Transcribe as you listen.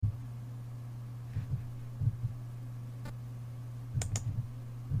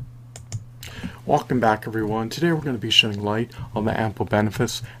Welcome back, everyone. Today we're going to be shedding light on the ample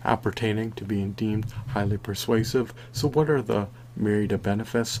benefits appertaining to being deemed highly persuasive. So what are the myriad of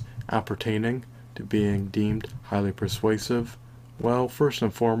benefits appertaining to being deemed highly persuasive? Well, first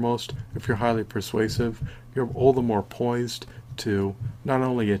and foremost, if you're highly persuasive, you're all the more poised to not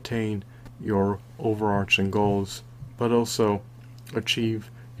only attain your overarching goals, but also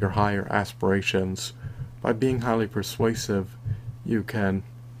achieve your higher aspirations. By being highly persuasive, you can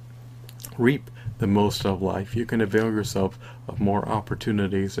reap the most of life. You can avail yourself of more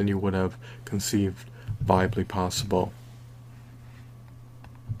opportunities than you would have conceived viably possible.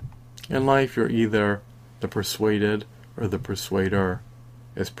 In life, you're either the persuaded or the persuader.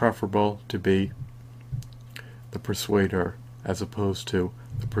 It's preferable to be the persuader as opposed to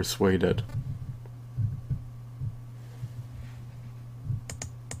the persuaded.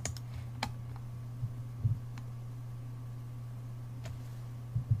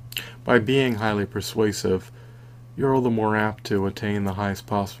 By being highly persuasive, you're all the more apt to attain the highest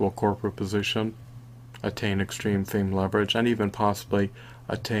possible corporate position, attain extreme fame, leverage, and even possibly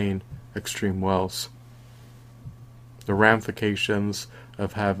attain extreme wealth. The ramifications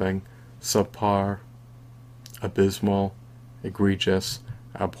of having subpar, abysmal, egregious,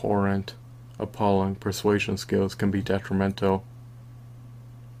 abhorrent, appalling persuasion skills can be detrimental,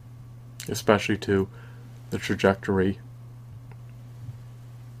 especially to the trajectory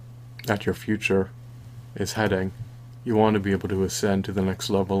that your future is heading. You want to be able to ascend to the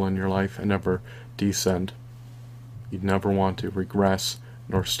next level in your life and never descend. You'd never want to regress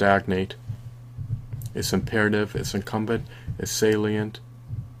nor stagnate. It's imperative, it's incumbent, it's salient,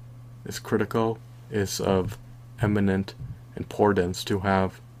 it's critical, it's of eminent importance to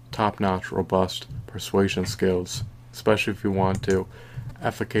have top-notch, robust persuasion skills, especially if you want to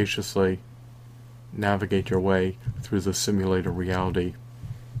efficaciously navigate your way through the simulated reality.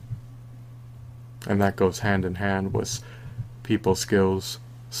 And that goes hand in hand with people skills,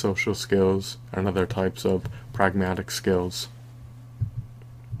 social skills, and other types of pragmatic skills.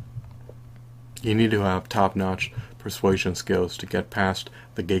 You need to have top-notch persuasion skills to get past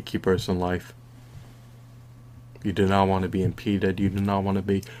the gatekeepers in life. You do not want to be impeded, you do not want to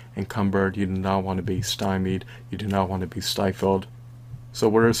be encumbered, you do not want to be stymied, you do not want to be stifled. So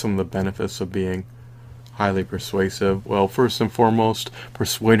what are some of the benefits of being highly persuasive? Well, first and foremost,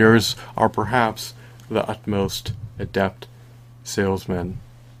 persuaders are perhaps the utmost adept salesmen.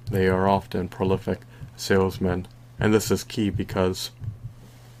 They are often prolific salesmen, and this is key because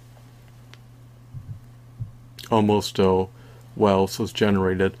almost all wealth is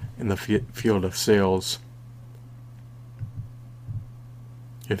generated in the field of sales.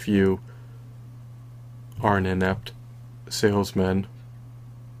 If you are an inept salesman,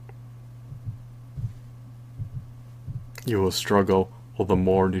 you will struggle all the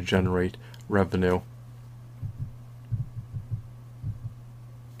more to generate revenue.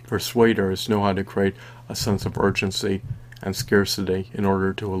 Persuaders know how to create a sense of urgency and scarcity in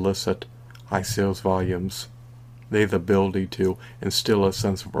order to elicit high sales volumes. They have the ability to instill a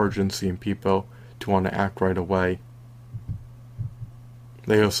sense of urgency in people to want to act right away.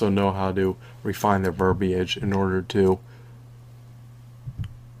 They also know how to refine their verbiage in order to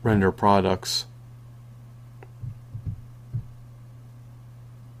render products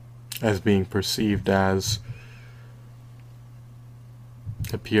as being perceived as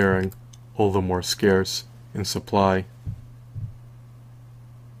appearing all the more scarce in supply.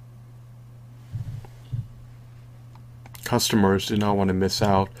 Customers do not want to miss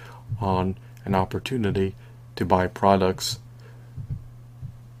out on an opportunity to buy products,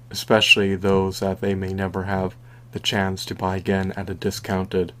 especially those that they may never have the chance to buy again at a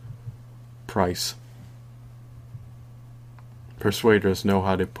discounted price. Persuaders know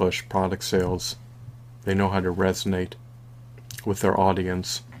how to push product sales. They know how to resonate with their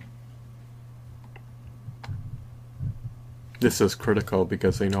audience. This is critical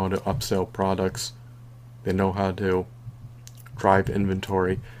because they know how to upsell products. They know how to drive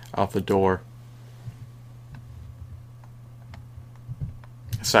inventory out the door.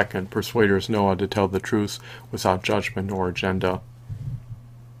 Second, persuaders know how to tell the truth without judgment or agenda.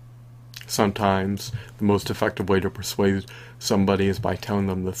 Sometimes the most effective way to persuade somebody is by telling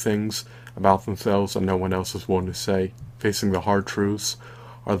them the things about themselves that no one else is willing to say. Facing the hard truths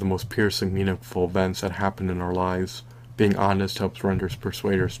are the most piercing, meaningful events that happen in our lives. Being honest helps render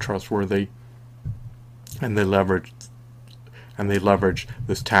persuaders trustworthy, and they leverage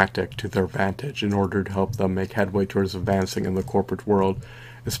this tactic to their advantage in order to help them make headway towards advancing in the corporate world,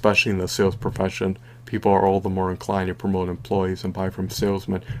 especially in the sales profession. People are all the more inclined to promote employees and buy from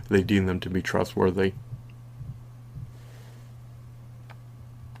salesmen if they deem them to be trustworthy.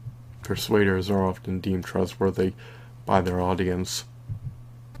 Persuaders are often deemed trustworthy by their audience,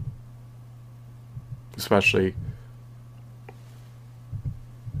 especially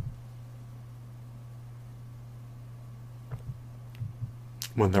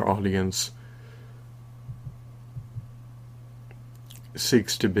when their audience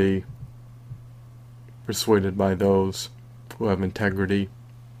seeks to be persuaded by those who have integrity,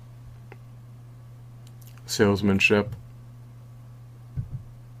 salesmanship,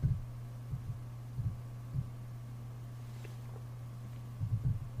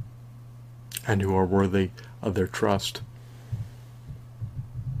 and who are worthy of their trust.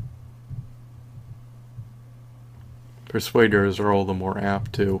 Persuaders are all the more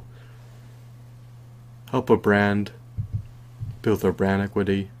apt to help a brand build their brand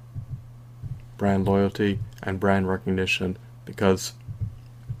equity, brand loyalty, and brand recognition, because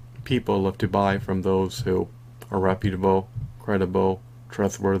people love to buy from those who are reputable, credible,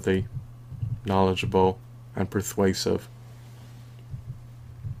 trustworthy, knowledgeable, and persuasive.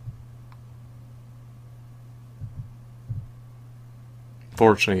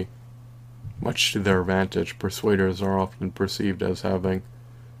 Fortunately, much to their advantage, persuaders are often perceived as having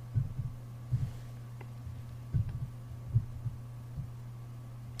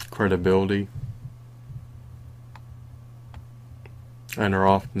credibility and are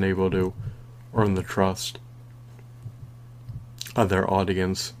often able to earn the trust of their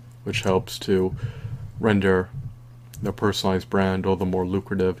audience, which helps to render their personalized brand all the more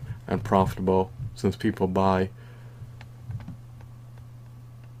lucrative and profitable, since people buy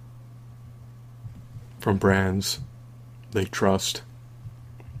from brands they trust.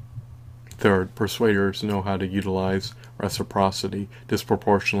 Third, persuaders know how to utilize reciprocity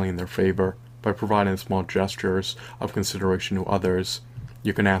disproportionately in their favor. By providing small gestures of consideration to others,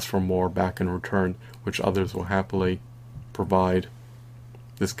 you can ask for more back in return, which others will happily provide.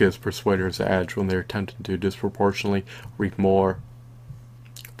 This gives persuaders an edge when they are attempting to disproportionately reap more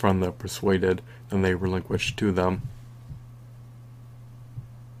from the persuaded than they relinquish to them.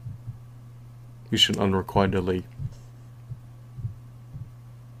 You should unrequitedly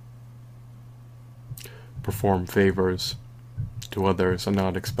perform favors to others and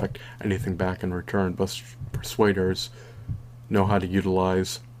not expect anything back in return, but persuaders know how to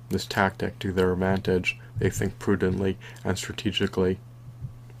utilize this tactic to their advantage. They think prudently and strategically.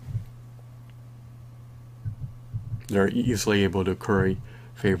 They're easily able to curry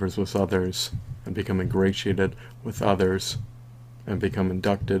favors with others and become ingratiated with others and become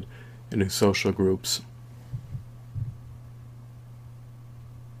inducted into social groups.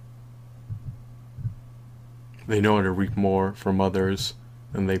 They know how to reap more from others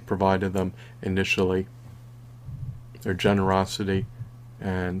than they provided them initially. Their generosity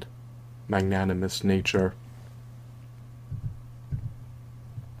and magnanimous nature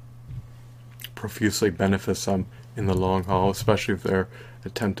profusely benefits them in the long haul, especially if they're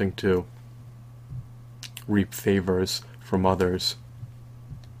attempting to reap favors from others.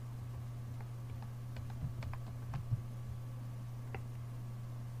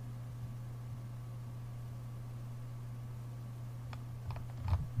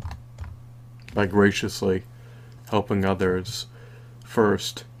 By graciously helping others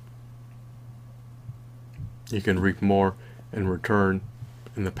first, you can reap more in return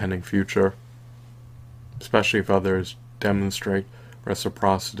in the pending future, especially if others demonstrate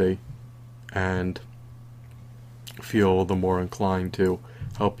reciprocity and feel the more inclined to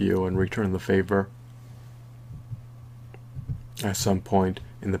help you and return the favor at some point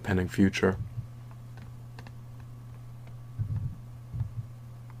in the pending future.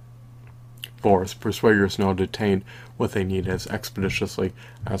 Fourth, persuaders know how to attain what they need as expeditiously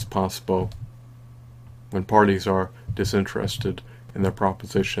as possible. When parties are disinterested in their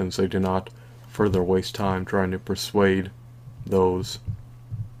propositions, they do not further waste time trying to persuade those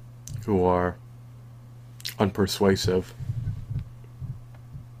who are unpersuasive.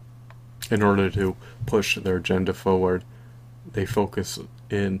 In order to push their agenda forward, they focus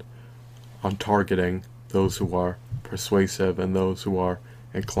in on targeting those who are persuasive and those who are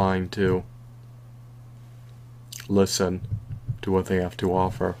inclined to listen to what they have to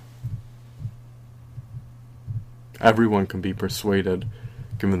offer. Everyone can be persuaded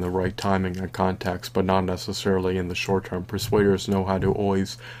given the right timing and context, but not necessarily in the short term. Persuaders know how to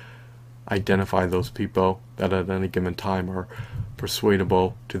always identify those people that at any given time are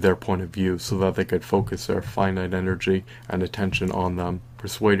persuadable to their point of view so that they could focus their finite energy and attention on them.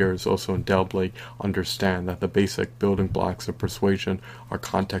 Persuaders also indelibly understand that the basic building blocks of persuasion are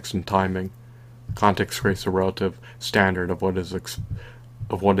context and timing. Context creates a relative standard of what is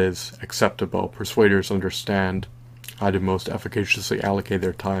acceptable. Persuaders understand how to most efficaciously allocate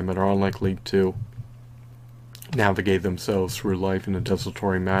their time and are unlikely to navigate themselves through life in a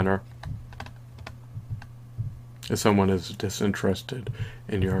desultory manner. If someone is disinterested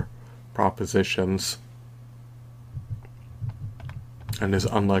in your propositions and is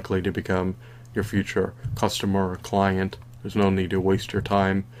unlikely to become your future customer or client, there's no need to waste your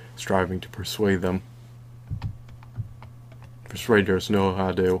time striving to persuade them. Persuaders know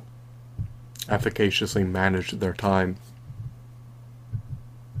how to efficaciously manage their time,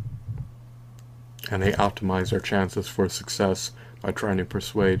 and they optimize their chances for success by trying to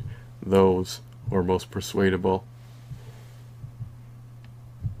persuade those who are most persuadable.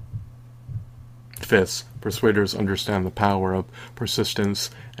 Fifth, persuaders understand the power of persistence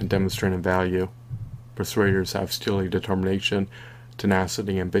and demonstrating value. Persuaders have steely determination,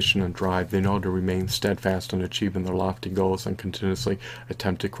 tenacity, ambition, and drive. They know how to remain steadfast in achieving their lofty goals and continuously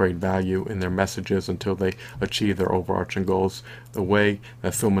attempt to create value in their messages until they achieve their overarching goals. The way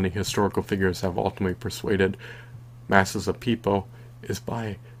that so many historical figures have ultimately persuaded masses of people is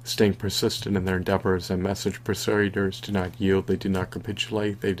by staying persistent in their endeavors and message. Persuaders do not yield, they do not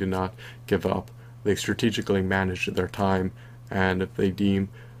capitulate, they do not give up. They strategically manage their time, and if they deem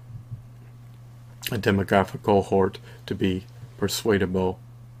a demographic cohort to be persuadable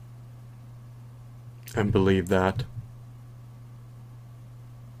and believe that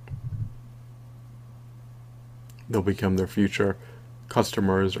they'll become their future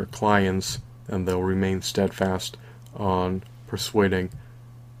customers or clients, and they'll remain steadfast on persuading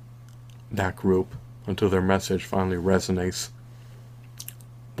that group until their message finally resonates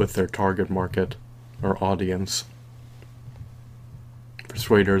with their target market or audience.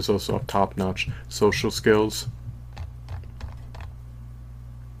 Persuaders also have top-notch social skills.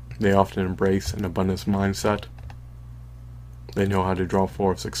 They often embrace an abundance mindset. They know how to draw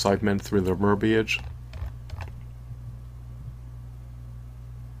forth excitement through their verbiage.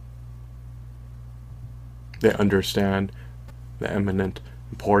 They understand the eminent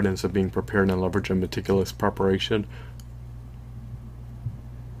importance of being prepared and leveraging meticulous preparation.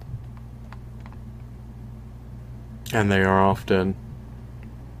 And they are often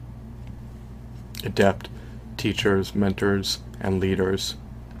adept teachers, mentors, and leaders.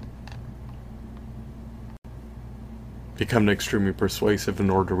 Becoming extremely persuasive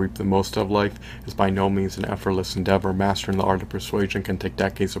in order to reap the most of life is by no means an effortless endeavor. Mastering the art of persuasion can take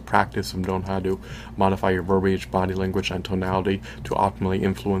decades of practice of knowing how to modify your verbiage, body language, and tonality to optimally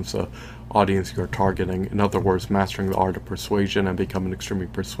influence the audience you are targeting. In other words, mastering the art of persuasion and becoming extremely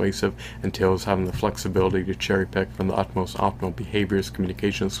persuasive entails having the flexibility to cherry pick from the utmost optimal behaviors,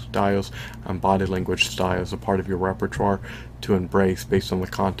 communication styles, and body language styles, a part of your repertoire to embrace based on the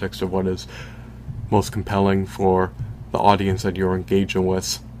context of what is most compelling for the audience that you're engaging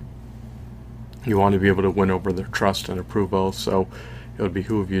with. You want to be able to win over their trust and approval, so it would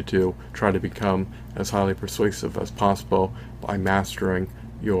behoove you to try to become as highly persuasive as possible by mastering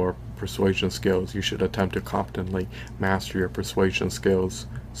your persuasion skills. You should attempt to competently master your persuasion skills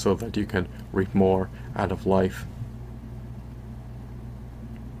so that you can reap more out of life.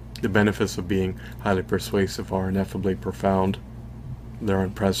 The benefits of being highly persuasive are ineffably profound. They're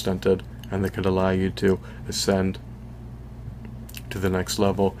unprecedented, and they could allow you to ascend to the next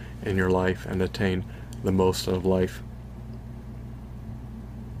level in your life and attain the most out of life.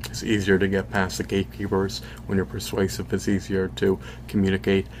 It's easier to get past the gatekeepers when you're persuasive. It's easier to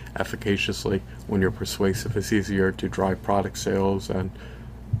communicate efficaciously when you're persuasive. It's easier to drive product sales and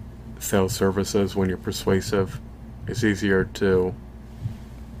sell services when you're persuasive. It's easier to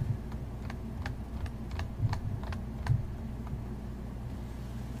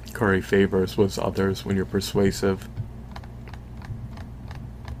curry favors with others when you're persuasive.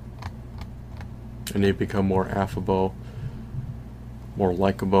 And you become more affable, more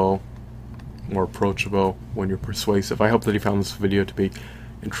likable, more approachable when you're persuasive. I hope that you found this video to be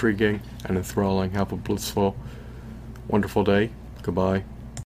intriguing and enthralling. Have a blissful, wonderful day. Goodbye.